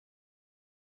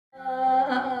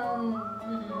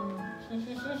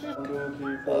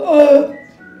के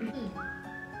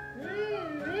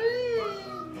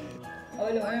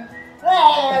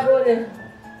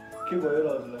भयो र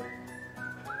हजुरलाई?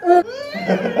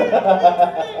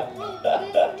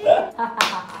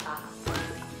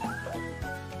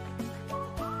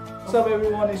 What's up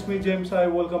everyone, it's me James. Hi,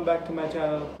 welcome back to my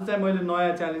channel. Today मैले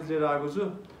नयाँ च्यालेन्ज लिएर आएको छु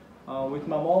with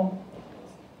my mom.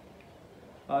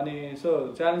 अनि सो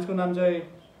च्यालेन्जको नाम चाहिँ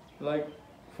लाइक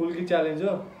फुल्की च्यालेन्ज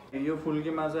हो. यो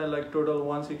फुल्कीमा चाहिँ लाइक टोटल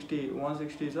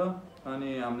 160 छ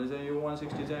अनि हामीले चाहिँ यो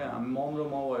 160 चाहिँ हामी मम र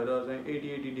म भएर चाहिँ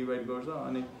 80-80 डिभाइड गर्छ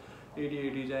अनि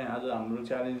 80-80 चाहिँ आज हाम्रो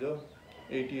च्यालेन्ज हो.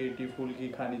 80-80 फुल्की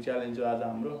खाने च्यालेन्ज हो आज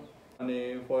हाम्रो. अनि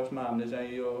फर्स्टमा हामीले चाहिँ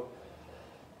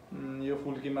यो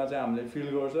फुल्कीमा चाहिँ हामीले फिल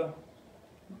गर्छ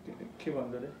के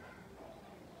भन्छ रे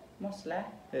मसला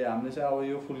ए हामीले चाहिँ अब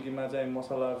यो फुल्कीमा चाहिँ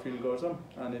मसला फिल गर्छौं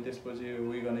अनि त्यसपछि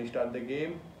वी गना स्टार्ट द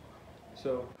गेम.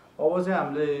 सो अब चाहिँ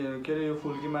हामीले के रे यो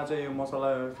फुल्कीमा चाहिँ यो मसला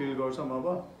फिल गर्छौं अब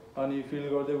अनि फिल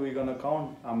गर्दै वी गना काउन्ट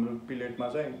हाम्रो प्लेटमा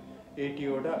चाहिँ 80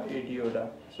 वटा.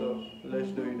 सो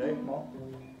लेट्स डु इट है म.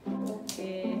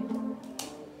 Okay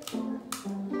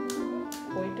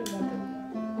weight a minute.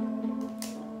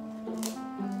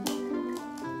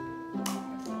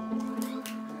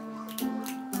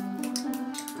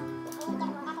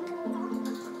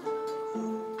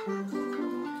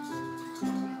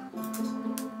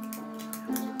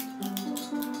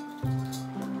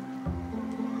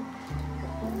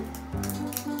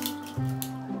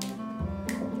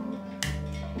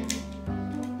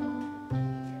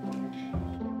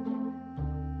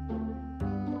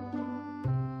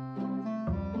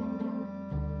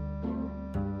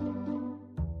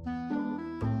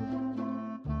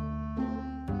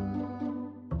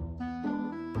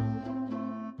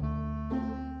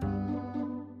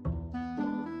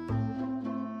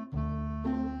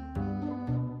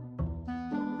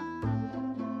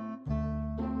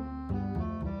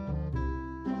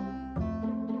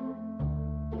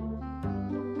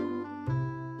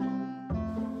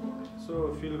 So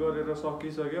feel गरेर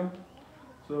सकिसक्यो.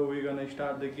 सो वी गना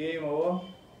स्टार्ट द गेम. अब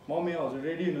मम्मी हजुर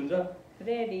रेडी हुनुहुन्छ?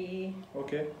 रेडी.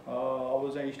 ओके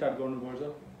अब चाहिँ स्टार्ट गर्नुपर्छ.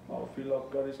 अब फिल अप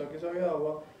गरिसकिसक्यो. अब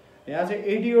यहाँ चाहिँ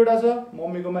 80 वटा छ,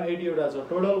 मम्मीकोमा 80 वटा छ,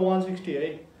 टोटल 160 है.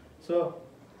 सो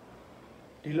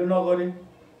ढिलो नगरी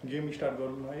गेम स्टार्ट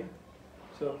गरौँ है.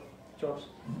 So cheers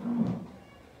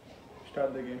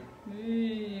start the game.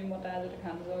 म त आज त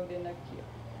खान सक्दैन के.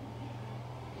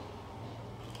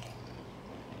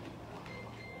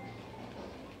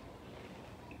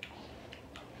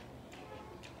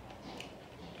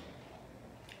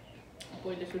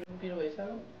 पहिले सुरु पिरो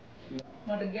भइसक्यो.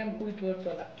 म त गेम क्विट गर्छु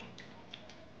होला.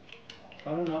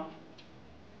 खानु न.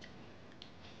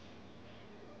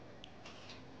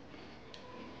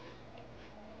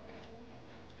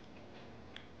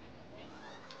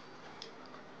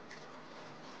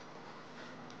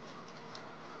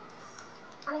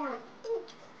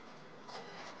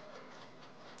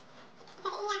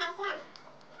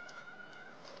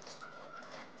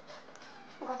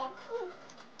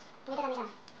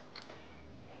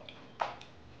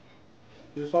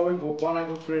 यो सबै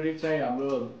बनाएको क्रेडिट चाहिँ हाम्रो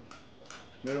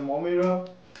मेरो मम्मी र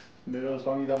मेरो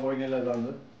सङ्गीता बहिनीलाई जान्छ.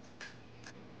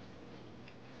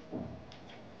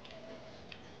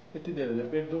 यति धेरै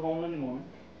पेट दुखाउनु नि मम्मी.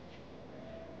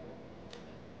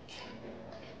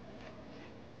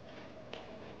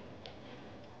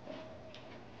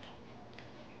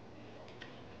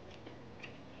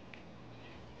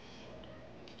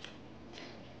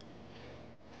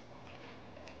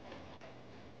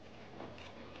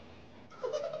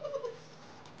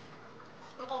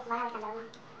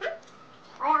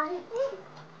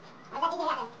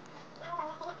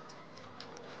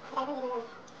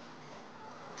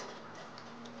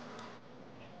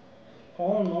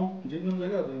 खाउनु न, जित्नु छ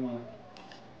क्या हजुर मलाई.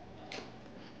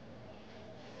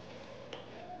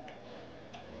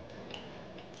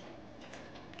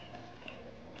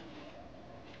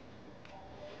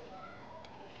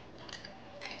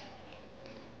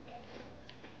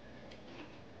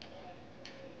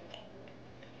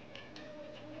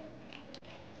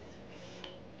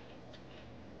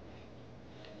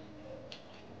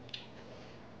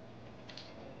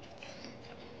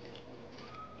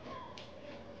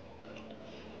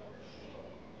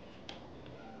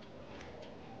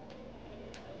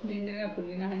 जिन्दगीमा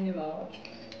फुल्की नखाने भयो.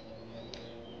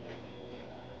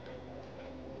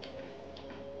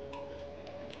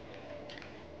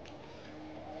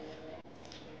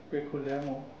 पेट खोल्याम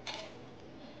हो.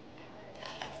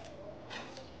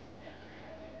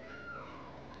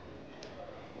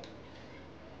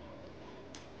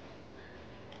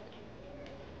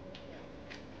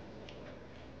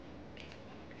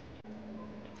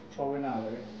 सबै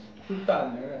नहाल्यो क्या. सुट्टा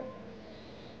हाल्ने क्या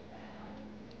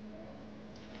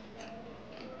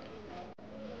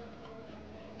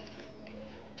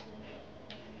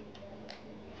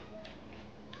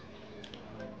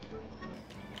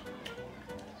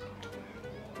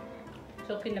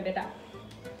सकिन्न बेटा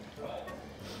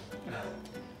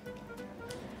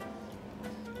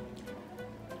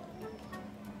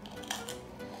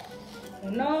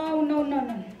No.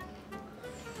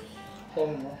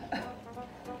 Không nó.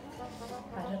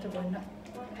 Ra cho bún đó.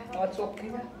 Sốt cái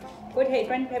đó. Có thể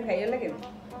quen phép thấy là kiểu.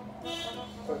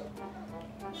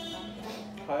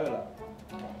 Khai rồi.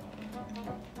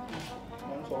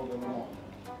 Món sốt rồi nó.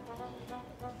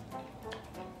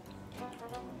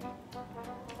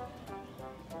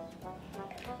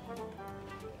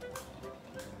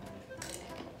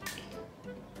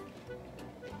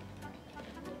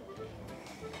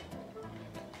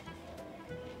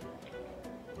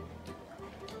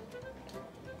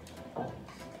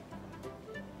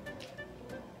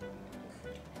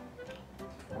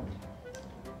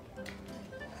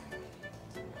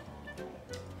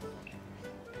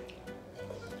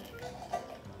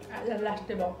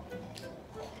 Lähti vaan.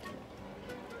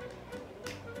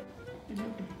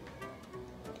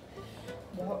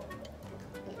 Wow.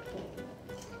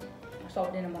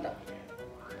 Saudiin monta.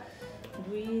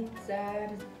 2, 4,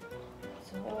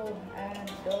 6, 8,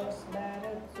 10,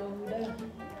 12,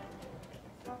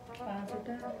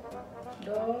 13,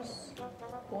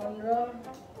 14,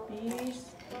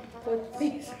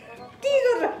 15,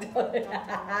 20, 25.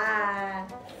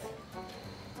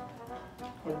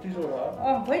 What is it?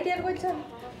 Oh, wait here, wait sir.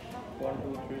 1,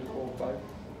 2, 3, 4, 5.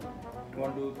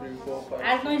 1, 2, 3, 4, 5.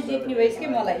 आज नौ जित्ने भइस के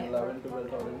मलाई 11, 12,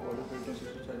 13, 14, 15,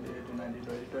 16, 17, 18, 19,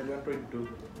 20, 21, 22.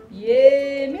 ये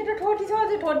मेरो 30 छ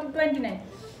अझै 29.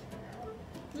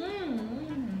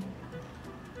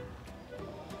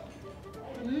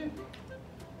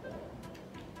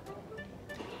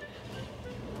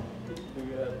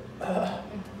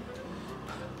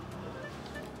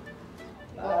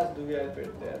 Last do we have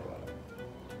it there?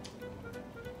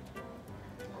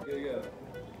 Yeah.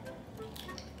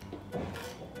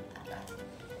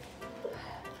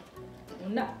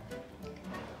 हुन्न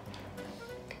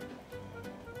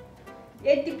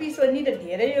 80 पिस पनि त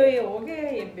धेरै यो हो के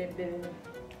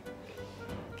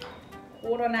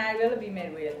कोरोना आयो बेला बिमार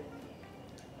भयो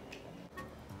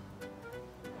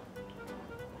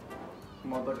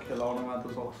म त खेलाउनमा त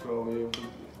सक्छु अब यो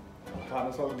खान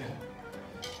सक्दैन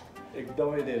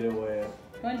एकदमै धेरै भयो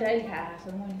मैले त अहिले खाएको छु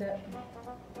मैले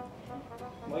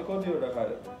मैले कतिवटा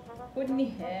खायो कुन्नी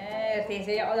हे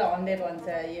त्यसै अझ 100 भन्छ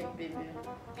यो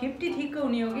 50 ठिक्क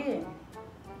हुने हो कि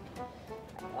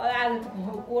आज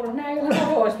कोरोना आयो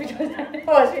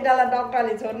हस्पिटललाई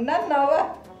डक्टरले छोड्न नभए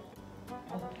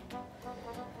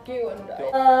के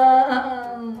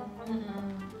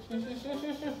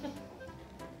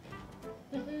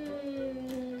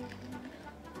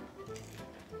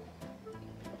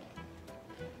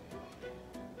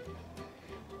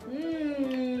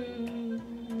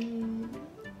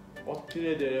कति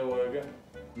नै धेरै भयो क्या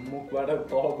मुखबाट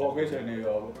तल गएकै छैन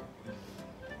यो अब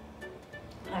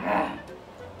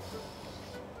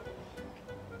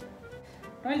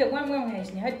मैले गम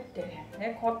खाइस् नि है हे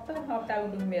खत्त हप्ता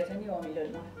डुम्बेछ नि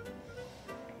अमिलोमा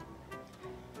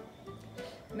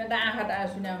मेरो त आँखा त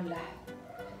सुनाउला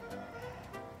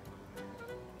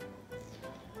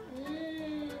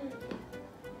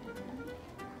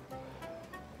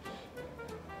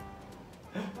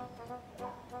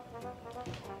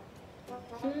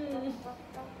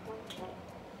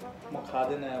म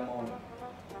खाँदैन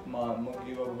म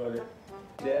गिभ अप गरेँ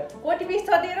कति पिस छ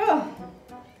तेरो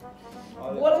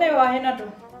बोल्नै भएन त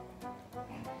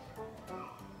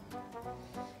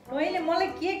तैँले मलाई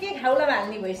के खाउला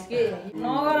हाल्ने भइस् के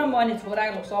नगरम भने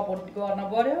छोराको सपोर्ट गर्न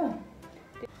पर्यो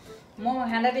म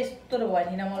खाँदा त यस्तो त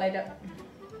भएन मलाई त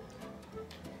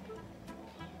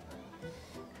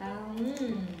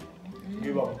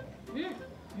गिभ अप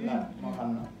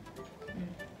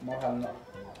म खान्न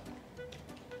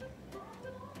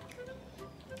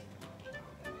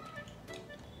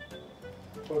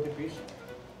कति पिस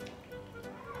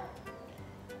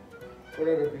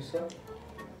कतिवटा पिस छ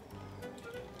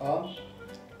 10,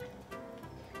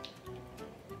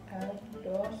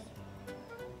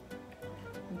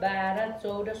 12,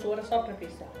 14, 16, 17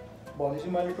 पिस छ भनेपछि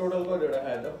मैले टोटल कतिवटा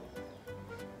खाएँ त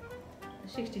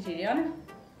 63 हैन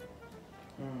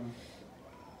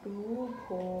 2,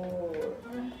 4,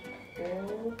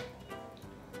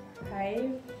 5,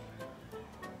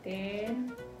 10,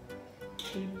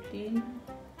 15,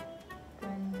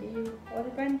 20 अरे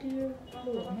 20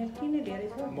 लु यहाँ किन धेरै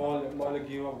छ मैले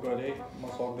गिभ अप गरेँ म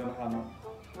सक्दैन खान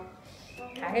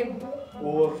खाकै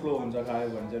ओभरफ्लो हुन्छ खायो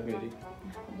भने चाहिँ फेरि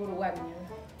बरु वाग्ने हो।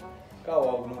 कहाँ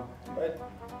वाग्नु भाइ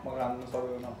म खानु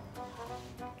सक्दैन।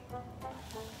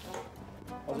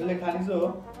 हजुरले खाने चाहिँ हो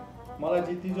मलाई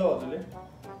जितिन्छ हजुरले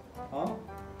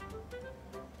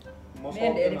म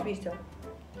धेरै पिस छ।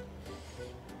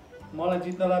 मलाई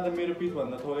जित्नलाई त मेरो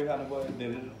पिसभन्दा थोरै खानु पऱ्यो,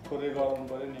 धेरै थोरै गराउनु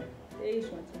पऱ्यो नि। त्यही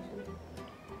सोच्छु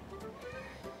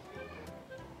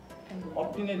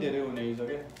अति नै धेरै हुने रहेछ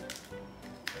क्या।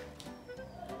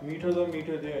 मिठो त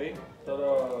मिठो थियो है, तर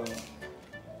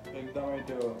एकदमै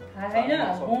त्यो होइन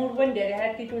गुड पनि धेरै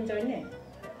खाएर तितो हुन्छ नि।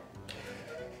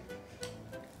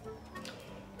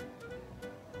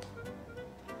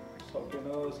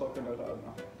 सकेन खान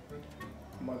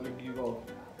मैले गिभ अप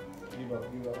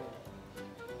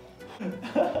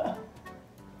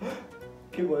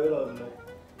के भयो र हजुरलाई?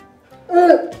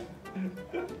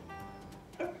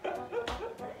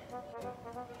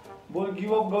 बरु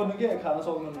गिभ अप गर्नु के खान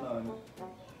सक्नुहुन्न भने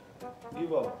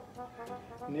give up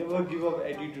never give up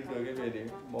attitude हो क्या फेरि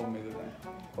मम्मीको चाहिँ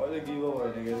कहिले गिभ अप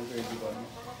होइन क्या फेरि गर्नु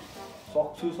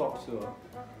सक्छु हो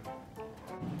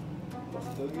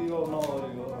कस्तो गिभ अप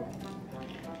नगरेको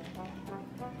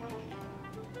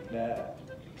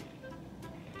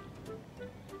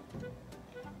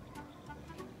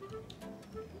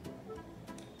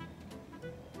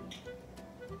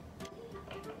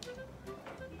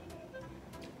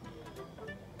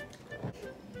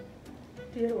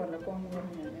तेलभन्दा कम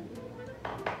गर्नु होइन।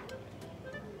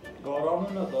 गराउनु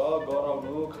न त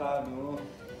गराउनु खानु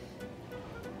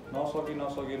नसकी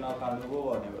नखानु पो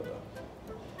भनेको त।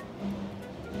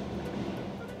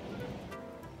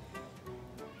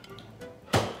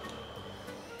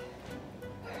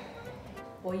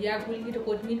 भैया फुल्की त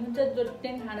कोचमिन हुन्छ जति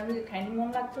खाना पनि खानु मन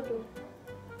लाग्छ त्यो।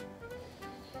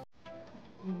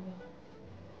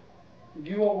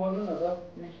 गिभ अप गर्नु न त।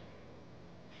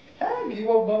 गिभ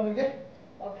अप गर्नु के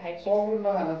सक्नु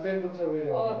नखाना पेट दुख्छ फेरि।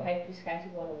 5 पिस खान्छु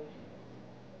बराबर।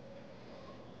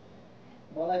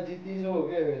 मलाई जितिन्छ हो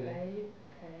क्या फेरि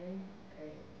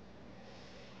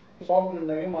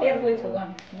सक्नुहुन्न कि मलाई।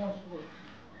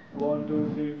 1 2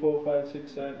 3 4 5 6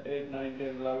 7 8 9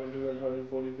 10 11 12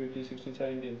 13 14 15 16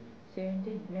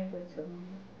 17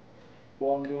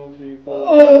 1 2 3 4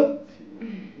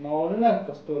 नआउनु न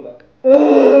कस्तो होला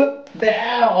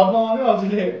नआउनु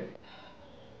हजुरले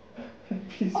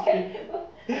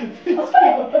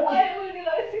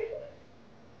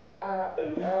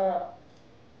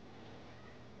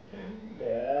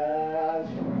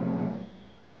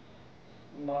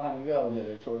नखानु क्या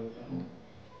हजुरले छोडेर।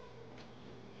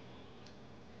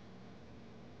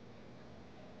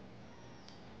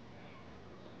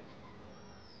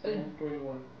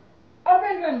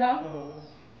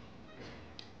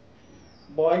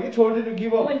 भयो कि छोडिदिनु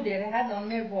गिभ अप। धेरै हात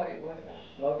मेरो बढेको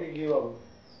ओके गिभ अप।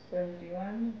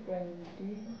 21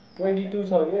 20 22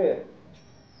 छ के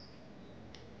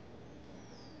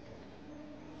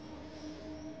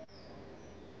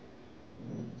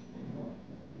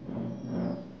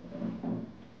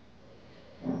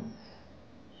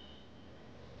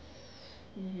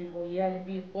भैयाले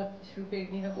 25 रुपियाँ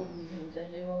दिन खोज्नुहुन्छ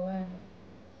हे भगवान्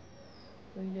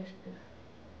कोही जस्तो।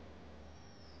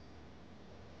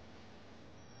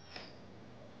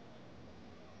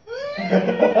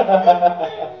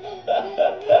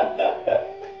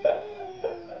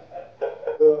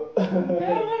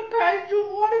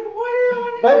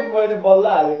 मैले बल्ल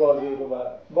हालेको हजुरकोमा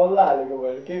बल्ल हालेको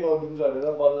मैले के गर्नु भनेर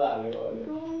बल्ल हालेको अहिले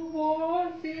 2 4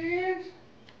 6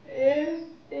 8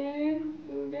 10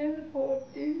 12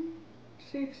 14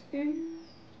 16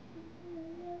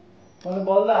 मैले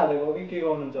बल्ल हालेको कि के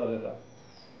गर्नुहुन्छ भनेर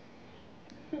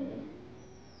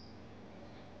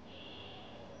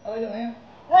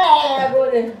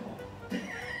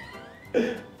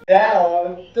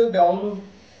त्यो भ्याउनु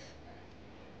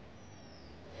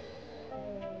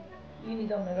ini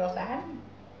dong nerosan.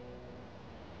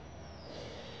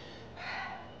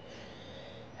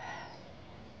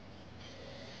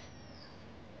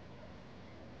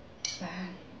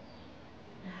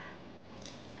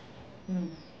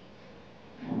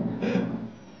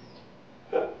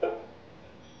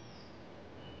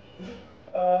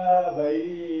 भाई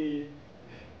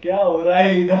क्या हो रहा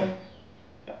है इधर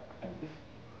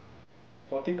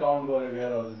कति काउन्ट गरेको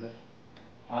यार हजुरले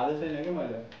हाले छैन कि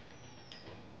मैले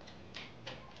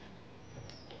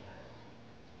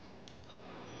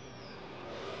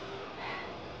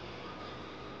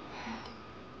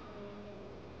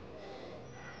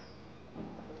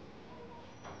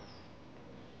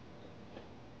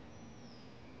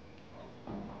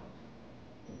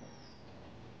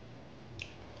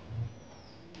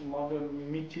म त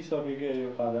मिचिसकेँ क्या यो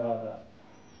खाजा खाजा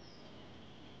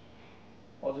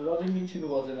हजुर अझै मिचिनु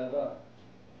पर्दैन त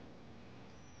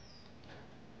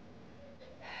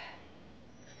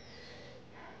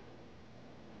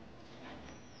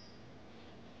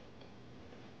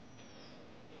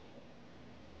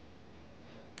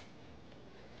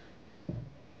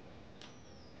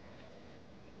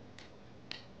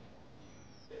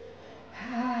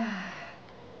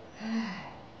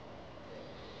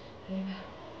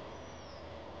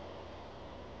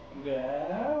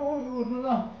उठ्नु न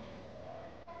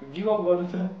गिभ अप गर्नु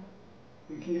त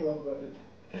गिभ अप गर्नु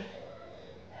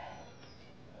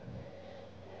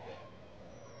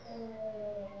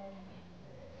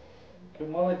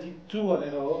मलाई जित्छु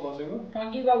भनेर हो बसेको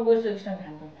गिभ अप गरिसकेपछि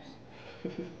खानुपर्छ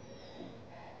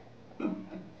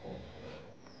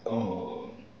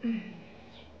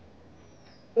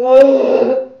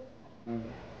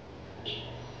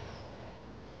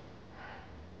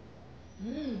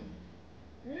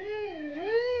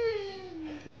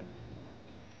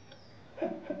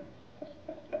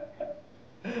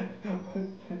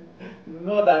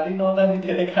नदानी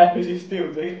धेरै खाएपछि यस्तै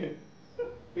हुन्छ कि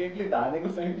पेटले धानेको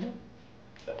छैन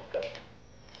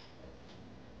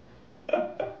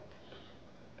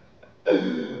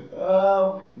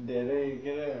धेरै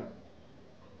के अरे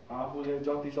आफूले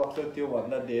जति सक्छ त्यो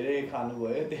भन्दा धेरै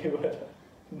खानुभयो त्यही भएर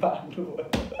बाँड्नु भयो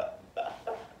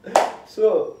सो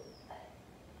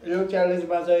यो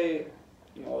च्यालेन्जमा चाहिँ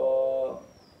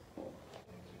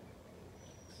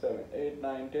 7 8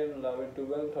 9 10 11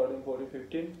 12 13 14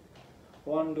 15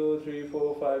 1 2 3 4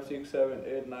 5 6 7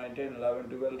 8 9 10 11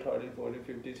 12 13 14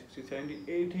 15 16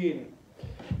 17 18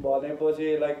 भनेपछि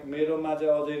लाइक मेरोमा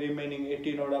चाहिँ अझै रिमेनिङ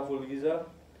 18 वटा फुल्की छ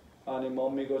अनि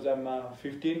मम्मीको चाहिँ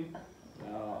 15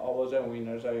 अब चाहिँ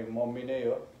विनर चाहिँ मम्मी नै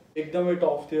हो एकदमै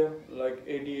टफ थियो लाइक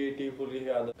 80 फुल्की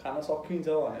खान सकिन्छ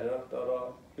भनेर तर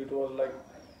इट वाज लाइक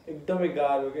एकदमै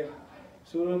गाह्रो के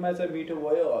सुरुमा चाहिँ मिठो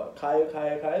भयो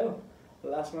खायो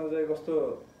लास्टमा चाहिँ कस्तो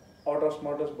अटस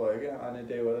मटस भयो क्या अनि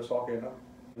त्यही भएर सकेन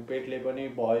पेटले पनि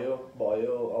भयो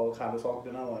अब खान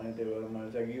सक्दैन भने त्यही भएर मैले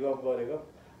चाहिँ गिभ अप गरेको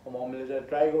मम्मीले चाहिँ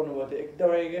ट्राई गर्नुभएको थियो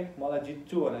एकदमै के मलाई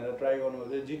जित्छु भनेर ट्राई गर्नुभएको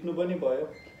थियो जित्नु पनि भयो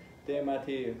त्यही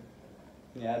माथि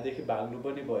यहाँदेखि भाग्नु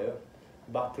पनि भयो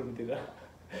बाथरुमतिर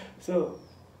सो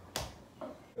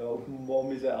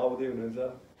मम्मी चाहिँ आउँदै हुनुहुन्छ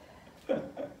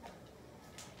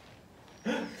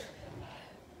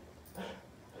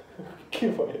के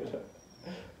भयो र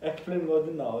एक्सप्लेन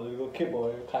गरिदिनु न हजुरको के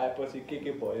भयो खाएपछि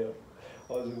के भयो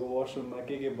हजुरको वासरुममा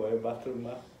के भयो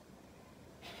बाथरुममा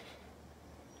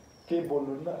के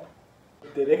बोल्नु न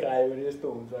धेरै खायो भने यस्तो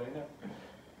हुन्छ होइन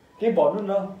के भन्नु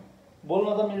न बोल्न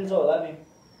त मिल्छ होला नि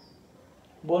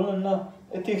बोल्नु न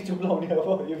यति चुप लाउने अब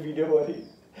यो भिडियोभरि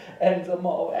एन्डसम्म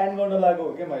अब एन्ड गर्न लागेको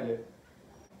हो क्या मैले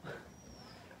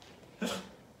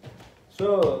सो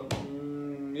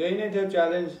यही नै थियो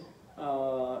च्यालेन्ज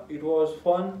इट वाज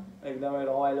फन एकदमै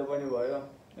रमाइलो पनि भयो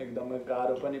एकदमै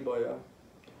गाह्रो पनि भयो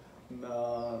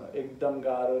एकदम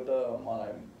गाह्रो त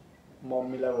मलाई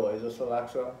मम्मीलाई भयो जस्तो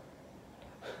लाग्छ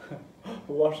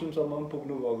वासरुमसम्म पनि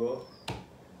पुग्नु भएको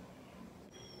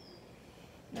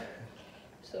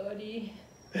सरी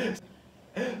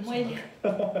मैले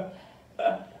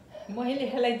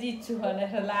यसलाई जित्छु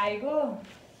भनेर लागेको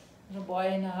र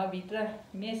भएन भित्र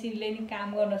मेसिनले नि काम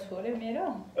गर्न छोड्यो मेरो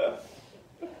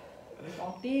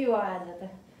कति हो आज त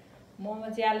मोमो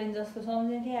च्यालेन्ज जस्तो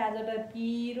सम्झेको आज त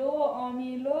पिरो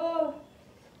अमिलो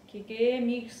के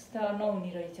मिक्स त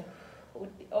नहुने रहेछ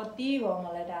अति भयो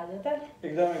मलाई त आज त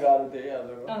एकदमै गाह्रो थियो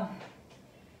आजको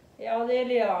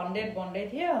अझैले 100 भन्दै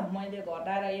थियो मैले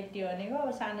घटाएर 80 भनेको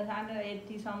सानो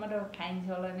 80सम्म त खाइन्छ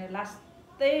होला नि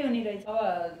लास्टै हुने रहेछ अब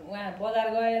उहाँ बजार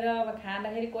गएर अब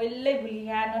खाँदाखेरि कहिल्यै फुल्की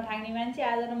खाएर नथाक्ने मान्छे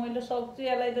आज त मैले सक्छु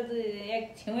यसलाई त एक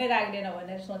छेउमै राख्दैन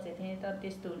भनेर सोचेको थिएँ तर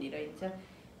त्यस्तो हुने रहेछ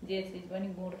जे चिज पनि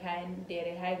गुड खाएँ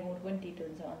धेरै खाएँ गुड पनि तितो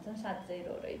हुन्छ भन्छ साँच्चै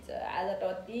रहेछ आज त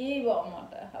अति भयो म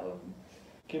त अब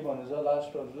के भन्नु छ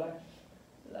लास्ट हजुरलाई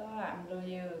ल हाम्रो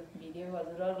यो भिडियो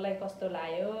हजुरहरूलाई कस्तो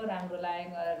लाग्यो राम्रो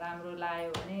लाग्यो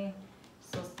भने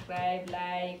सब्सक्राइब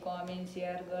लाइक कमेन्ट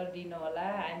सेयर गरिदिनु होला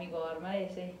हामी घरमा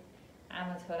यसै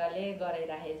आमा छोराले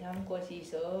गराइराखेछौँ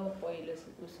कोसिस हो पहिलो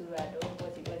सुरुवात हो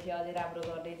पछि अझै राम्रो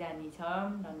गर्दै जानेछौँ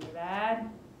धन्यवाद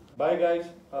Bye guys,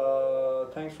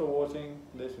 thanks for watching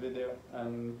this video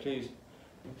and please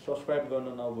subscribe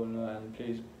गर्नु नभुल्नु and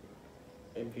please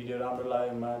भिडियो राम्रो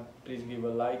लाग्योमा प्लिज गिभ अ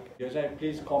लाइक यो चाहिँ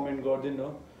प्लिज कमेन्ट गरिदिनु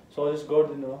सजेस्ट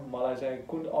गरिदिनु मलाई चाहिँ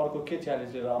कुन अर्को के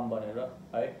च्यालेन्ज लिएर आऊँ भनेर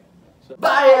है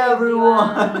बाई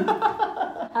एभ्रीवन